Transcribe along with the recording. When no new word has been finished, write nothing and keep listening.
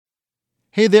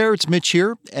Hey there, it's Mitch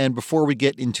here, and before we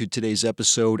get into today's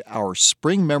episode, our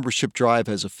spring membership drive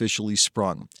has officially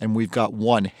sprung, and we've got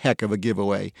one heck of a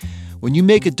giveaway. When you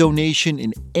make a donation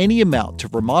in any amount to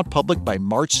Vermont Public by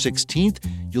March 16th,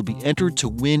 you'll be entered to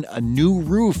win a new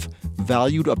roof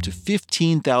valued up to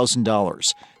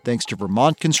 $15,000, thanks to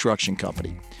Vermont Construction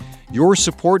Company. Your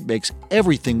support makes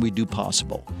everything we do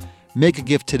possible. Make a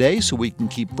gift today so we can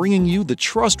keep bringing you the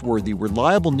trustworthy,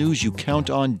 reliable news you count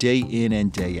on day in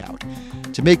and day out.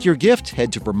 To make your gift,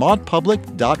 head to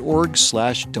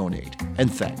vermontpublic.org/donate.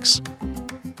 And thanks.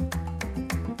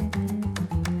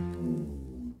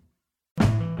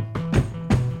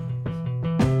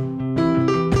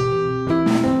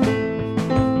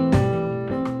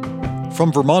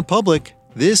 From Vermont Public,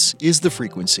 this is The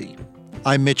Frequency.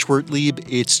 I'm Mitch Wertlieb.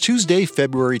 It's Tuesday,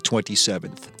 February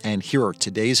 27th, and here are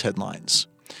today's headlines.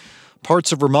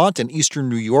 Parts of Vermont and eastern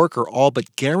New York are all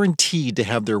but guaranteed to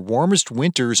have their warmest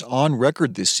winters on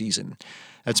record this season.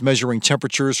 That's measuring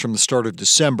temperatures from the start of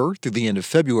December through the end of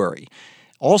February.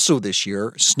 Also this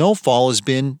year, snowfall has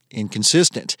been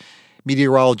inconsistent.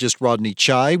 Meteorologist Rodney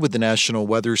Chai with the National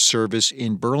Weather Service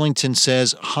in Burlington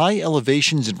says high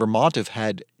elevations in Vermont have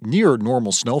had near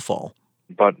normal snowfall.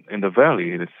 But in the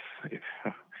valley, if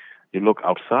you look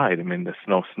outside, there's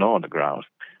no snow on the ground.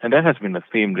 And that has been the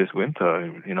theme this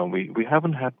winter. We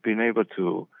haven't been able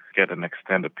to get an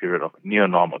extended period of near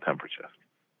normal temperatures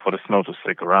for the snow to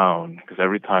stick around, because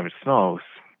every time it snows,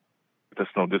 the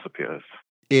snow disappears.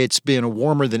 It's been a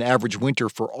warmer than average winter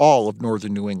for all of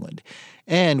northern New England,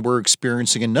 and we're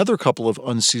experiencing another couple of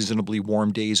unseasonably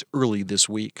warm days early this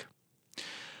week.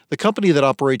 The company that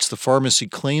operates the pharmacy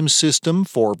claims system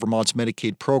for Vermont's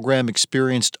Medicaid program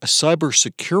experienced a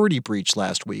cybersecurity breach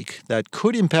last week that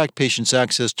could impact patients'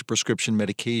 access to prescription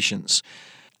medications.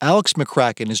 Alex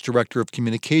McCracken is Director of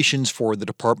Communications for the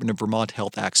Department of Vermont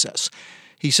Health Access.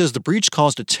 He says the breach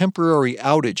caused a temporary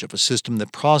outage of a system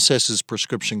that processes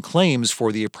prescription claims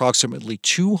for the approximately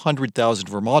 200,000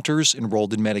 Vermonters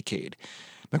enrolled in Medicaid.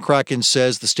 McCracken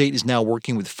says the state is now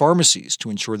working with pharmacies to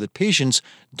ensure that patients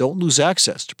don't lose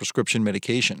access to prescription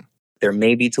medication. There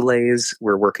may be delays.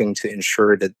 We're working to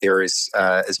ensure that there is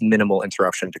as minimal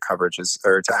interruption to coverage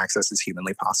or to access as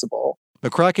humanly possible.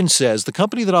 McCracken says the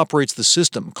company that operates the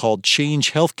system, called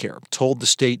Change Healthcare, told the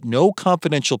state no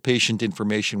confidential patient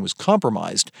information was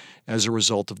compromised as a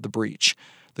result of the breach.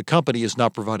 The company has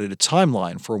not provided a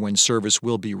timeline for when service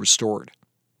will be restored.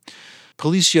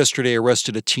 Police yesterday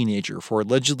arrested a teenager for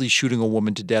allegedly shooting a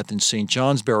woman to death in St.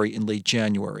 Johnsbury in late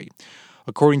January.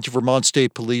 According to Vermont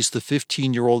State Police, the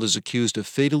 15-year-old is accused of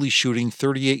fatally shooting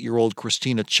 38-year-old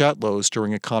Christina Chatlos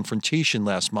during a confrontation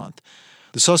last month.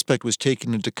 The suspect was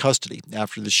taken into custody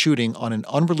after the shooting on an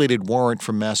unrelated warrant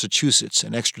from Massachusetts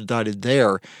and extradited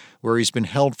there, where he's been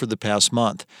held for the past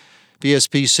month.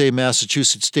 VSP say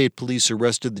Massachusetts State Police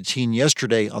arrested the teen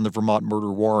yesterday on the Vermont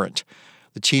murder warrant.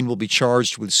 The teen will be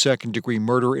charged with second-degree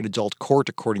murder in adult court,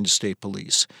 according to state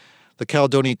police. The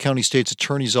Caledonia County State's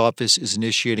Attorney's Office is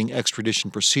initiating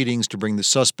extradition proceedings to bring the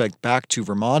suspect back to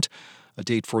Vermont. A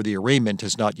date for the arraignment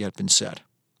has not yet been set.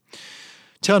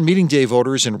 Town meeting day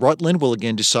voters in Rutland will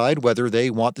again decide whether they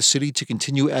want the city to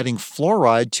continue adding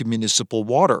fluoride to municipal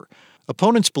water.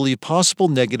 Opponents believe possible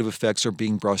negative effects are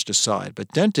being brushed aside,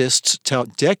 but dentists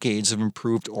tout decades of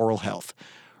improved oral health.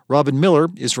 Robin Miller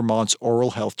is Vermont's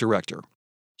oral health director.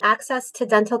 Access to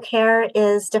dental care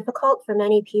is difficult for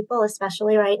many people,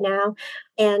 especially right now,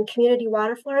 and community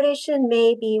water fluoridation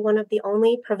may be one of the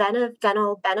only preventive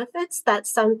dental benefits that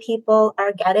some people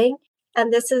are getting.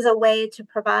 And this is a way to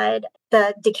provide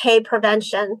the decay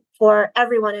prevention for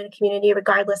everyone in a community,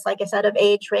 regardless, like I said, of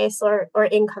age, race, or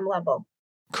income level.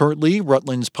 Currently,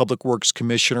 Rutland's Public Works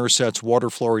Commissioner sets water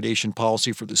fluoridation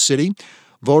policy for the city.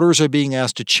 Voters are being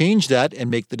asked to change that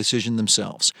and make the decision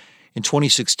themselves. In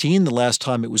 2016, the last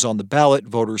time it was on the ballot,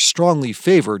 voters strongly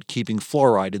favored keeping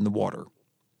fluoride in the water.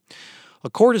 A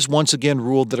court has once again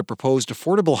ruled that a proposed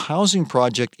affordable housing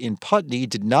project in Putney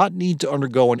did not need to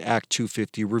undergo an Act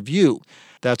 250 review.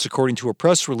 That's according to a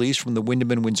press release from the Wyndham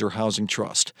and Windsor Housing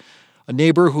Trust. A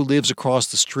neighbor who lives across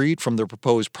the street from the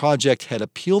proposed project had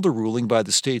appealed a ruling by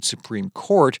the state Supreme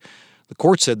Court. The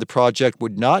court said the project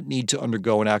would not need to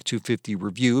undergo an Act 250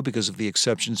 review because of the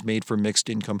exceptions made for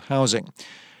mixed-income housing.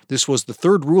 This was the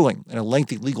third ruling in a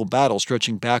lengthy legal battle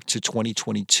stretching back to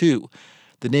 2022.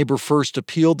 The neighbor first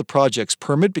appealed the project's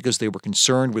permit because they were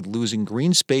concerned with losing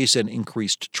green space and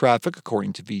increased traffic,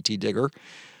 according to VT Digger.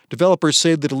 Developers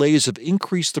say the delays have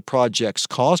increased the project's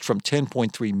cost from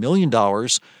 $10.3 million to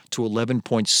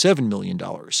 $11.7 million.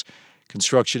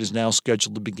 Construction is now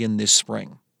scheduled to begin this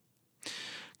spring.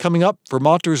 Coming up,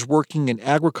 Vermonters working in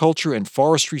agriculture and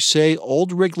forestry say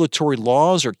old regulatory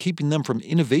laws are keeping them from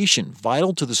innovation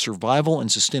vital to the survival and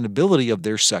sustainability of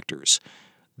their sectors.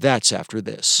 That's after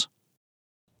this.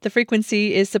 The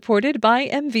Frequency is supported by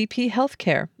MVP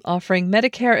Healthcare, offering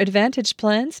Medicare Advantage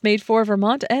plans made for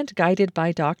Vermont and guided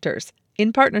by doctors,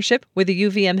 in partnership with the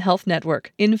UVM Health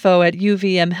Network. Info at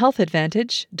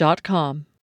uvmhealthadvantage.com.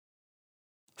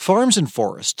 Farms and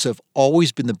forests have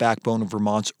always been the backbone of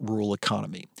Vermont's rural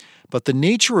economy. But the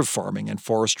nature of farming and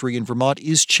forestry in Vermont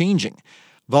is changing.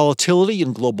 Volatility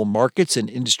in global markets and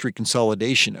industry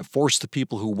consolidation have forced the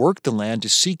people who work the land to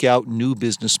seek out new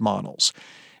business models.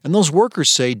 And those workers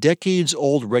say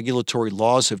decades-old regulatory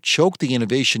laws have choked the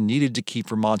innovation needed to keep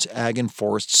Vermont's ag and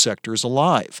forest sectors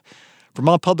alive.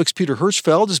 Vermont Public's Peter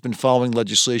Hirschfeld has been following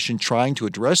legislation trying to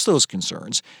address those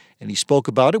concerns, and he spoke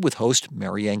about it with host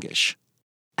Mary Engish.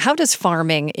 How does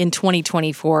farming in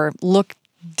 2024 look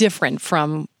different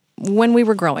from when we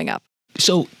were growing up?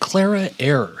 So Clara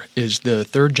Eyre is the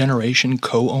third-generation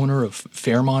co-owner of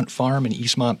Fairmont Farm in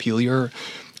East Montpelier,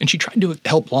 and she tried to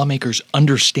help lawmakers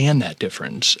understand that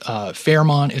difference.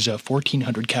 Fairmont is a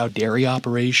 1,400-cow dairy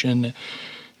operation.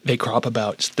 They crop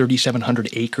about 3,700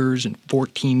 acres in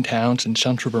 14 towns in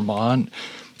central Vermont.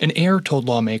 And Eyre told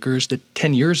lawmakers that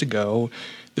 10 years ago,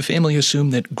 the family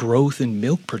assumed that growth in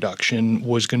milk production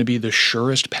was going to be the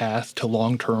surest path to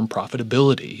long-term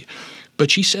profitability.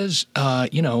 But she says,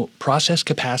 process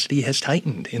capacity has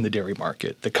tightened in the dairy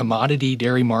market. The commodity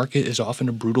dairy market is often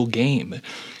a brutal game.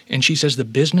 And she says the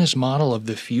business model of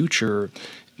the future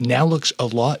now looks a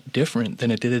lot different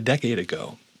than it did a decade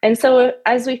ago. And so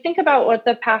as we think about what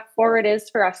the path forward is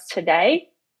for us today,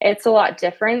 it's a lot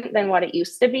different than what it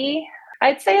used to be.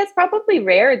 I'd say it's probably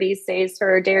rare these days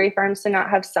for dairy farms to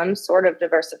not have some sort of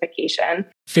diversification.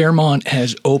 Fairmont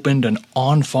has opened an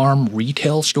on-farm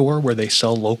retail store where they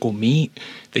sell local meat.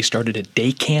 They started a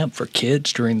day camp for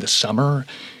kids during the summer.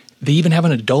 They even have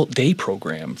an adult day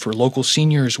program for local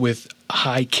seniors with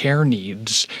high care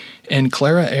needs. And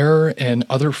Clara Eyre and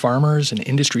other farmers and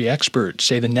industry experts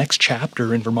say the next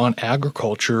chapter in Vermont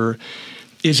agriculture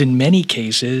is in many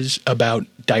cases about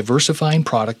diversifying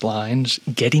product lines,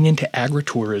 getting into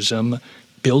agritourism,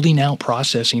 building out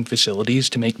processing facilities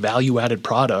to make value-added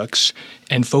products,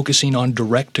 and focusing on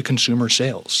direct-to-consumer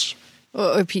sales.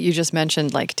 Well, Pete, you just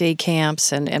mentioned like day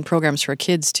camps and programs for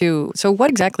kids too. So what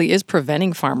exactly is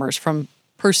preventing farmers from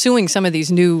pursuing some of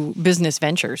these new business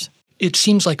ventures? It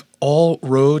seems like all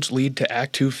roads lead to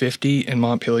Act 250 in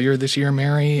Montpelier this year,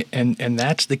 Mary, and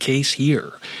that's the case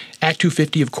here. Act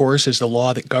 250, of course, is the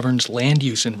law that governs land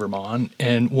use in Vermont,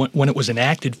 and when it was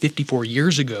enacted 54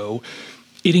 years ago,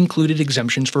 it included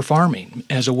exemptions for farming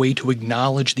as a way to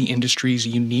acknowledge the industry's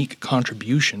unique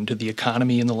contribution to the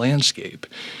economy and the landscape.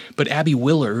 But Abby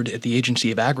Willard at the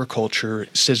Agency of Agriculture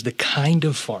says the kind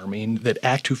of farming that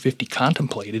Act 250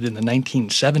 contemplated in the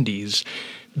 1970s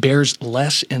bears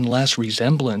less and less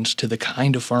resemblance to the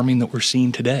kind of farming that we're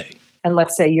seeing today. And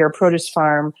let's say you're a produce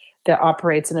farm that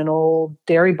operates in an old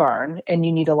dairy barn and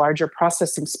you need a larger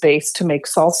processing space to make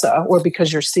salsa, or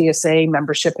because your CSA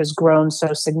membership has grown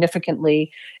so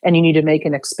significantly and you need to make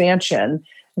an expansion.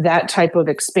 That type of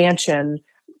expansion,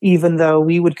 even though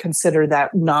we would consider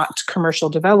that not commercial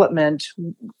development,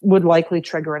 would likely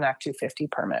trigger an Act 250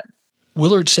 permit.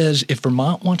 Willard says if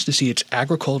Vermont wants to see its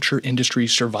agriculture industry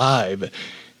survive,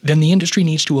 then the industry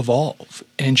needs to evolve.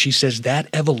 And she says that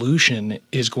evolution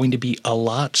is going to be a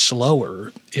lot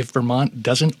slower if Vermont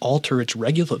doesn't alter its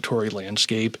regulatory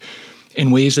landscape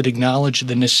in ways that acknowledge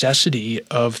the necessity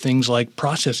of things like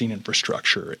processing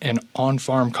infrastructure and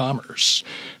on-farm commerce.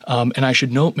 And I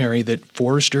should note, Mary, that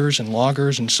foresters and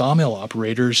loggers and sawmill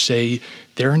operators say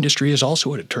their industry is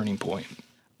also at a turning point.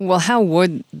 Well, how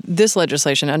would this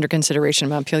legislation under consideration in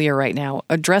Montpelier right now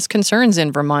address concerns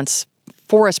in Vermont's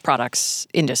forest products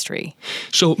industry?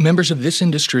 So members of this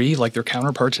industry, like their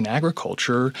counterparts in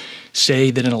agriculture, say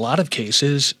that in a lot of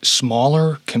cases,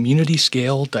 smaller,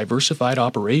 community-scale, diversified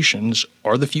operations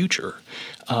are the future.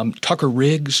 Tucker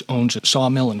Riggs owns a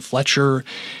sawmill in Fletcher,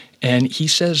 and he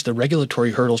says the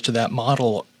regulatory hurdles to that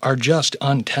model are just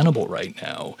untenable right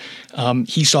now.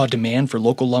 He saw demand for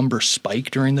local lumber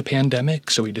spike during the pandemic,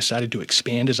 so he decided to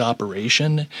expand his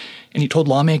operation. And he told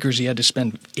lawmakers he had to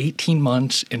spend 18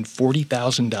 months and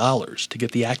 $40,000 to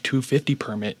get the Act 250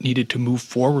 permit needed to move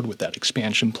forward with that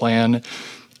expansion plan.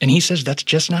 And he says that's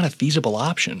just not a feasible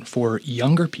option for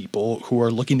younger people who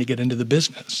are looking to get into the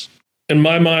business. In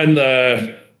my mind,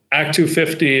 the Act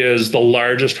 250 is the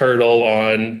largest hurdle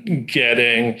on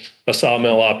getting a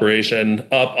sawmill operation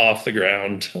up off the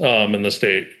ground in the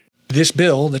state. This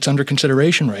bill that's under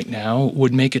consideration right now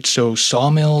would make it so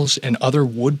sawmills and other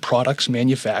wood products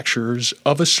manufacturers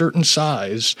of a certain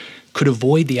size could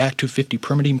avoid the Act 250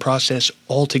 permitting process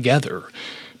altogether.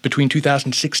 Between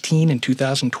 2016 and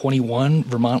 2021,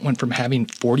 Vermont went from having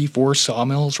 44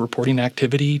 sawmills reporting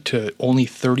activity to only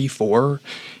 34.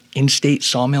 In-state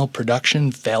sawmill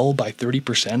production fell by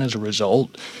 30% as a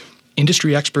result.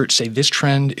 Industry experts say this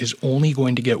trend is only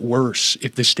going to get worse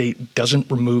if the state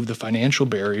doesn't remove the financial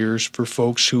barriers for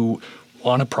folks who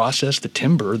want to process the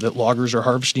timber that loggers are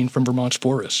harvesting from Vermont's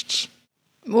forests.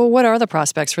 Well, what are the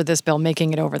prospects for this bill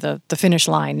making it over the finish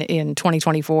line in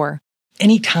 2024?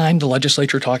 Anytime the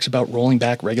legislature talks about rolling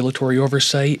back regulatory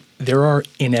oversight, there are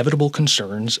inevitable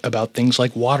concerns about things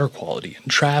like water quality and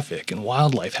traffic and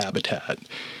wildlife habitat.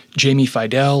 Jamie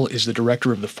Fidel is the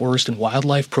director of the Forest and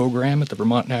Wildlife Program at the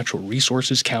Vermont Natural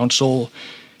Resources Council.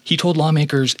 He told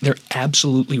lawmakers they're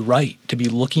absolutely right to be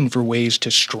looking for ways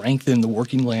to strengthen the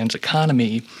working lands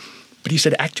economy, but he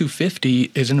said Act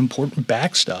 250 is an important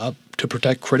backstop to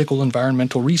protect critical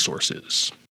environmental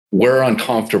resources. We're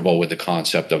uncomfortable with the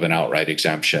concept of an outright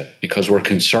exemption because we're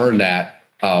concerned that,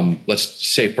 let's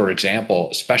say, for example,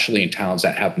 especially in towns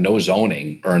that have no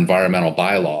zoning or environmental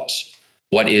bylaws,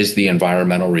 what is the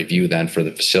environmental review then for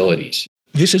the facilities?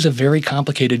 This is a very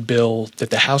complicated bill that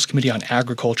the House Committee on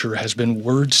Agriculture has been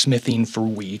wordsmithing for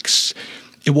weeks.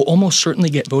 It will almost certainly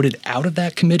get voted out of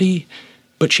that committee,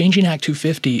 but changing Act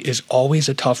 250 is always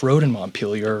a tough road in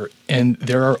Montpelier, and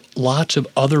there are lots of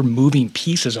other moving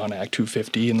pieces on Act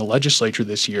 250 in the legislature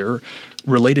this year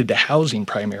related to housing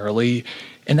primarily,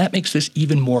 and that makes this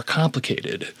even more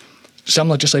complicated. Some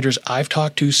legislators I've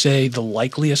talked to say the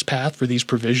likeliest path for these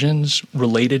provisions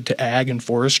related to ag and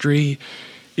forestry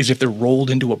is if they're rolled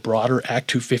into a broader Act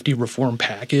 250 reform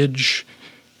package.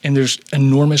 And there's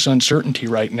enormous uncertainty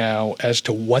right now as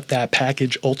to what that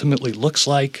package ultimately looks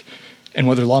like and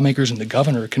whether lawmakers and the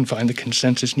governor can find the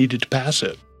consensus needed to pass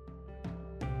it.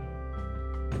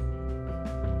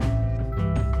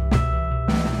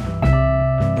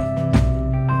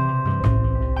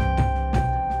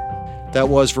 That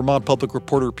was Vermont Public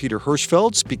Reporter Peter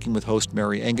Hirschfeld speaking with host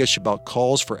Mary English about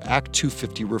calls for Act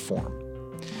 250 reform.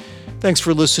 Thanks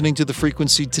for listening to The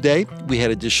Frequency today. We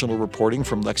had additional reporting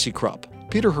from Lexi Krupp,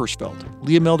 Peter Hirschfeld,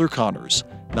 Leah Melder-Connors,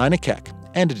 Nina Keck,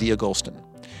 and Adia Golston.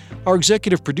 Our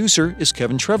executive producer is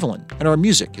Kevin Trevelyan, and our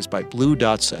music is by Blue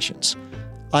Dot Sessions.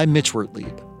 I'm Mitch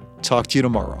Wertlieb. Talk to you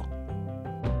tomorrow.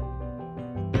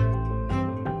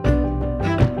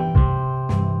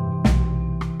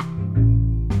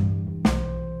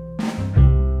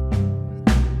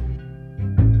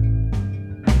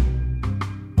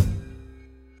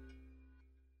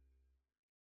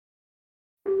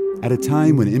 At a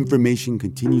time when information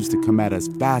continues to come at us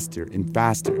faster and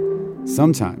faster,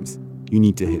 sometimes you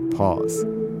need to hit pause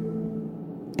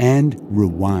and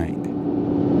rewind.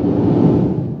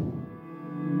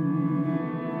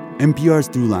 NPR's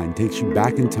Throughline takes you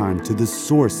back in time to the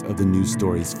source of the news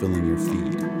stories filling your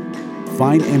feed.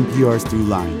 Find NPR's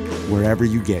Throughline wherever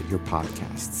you get your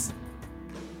podcasts.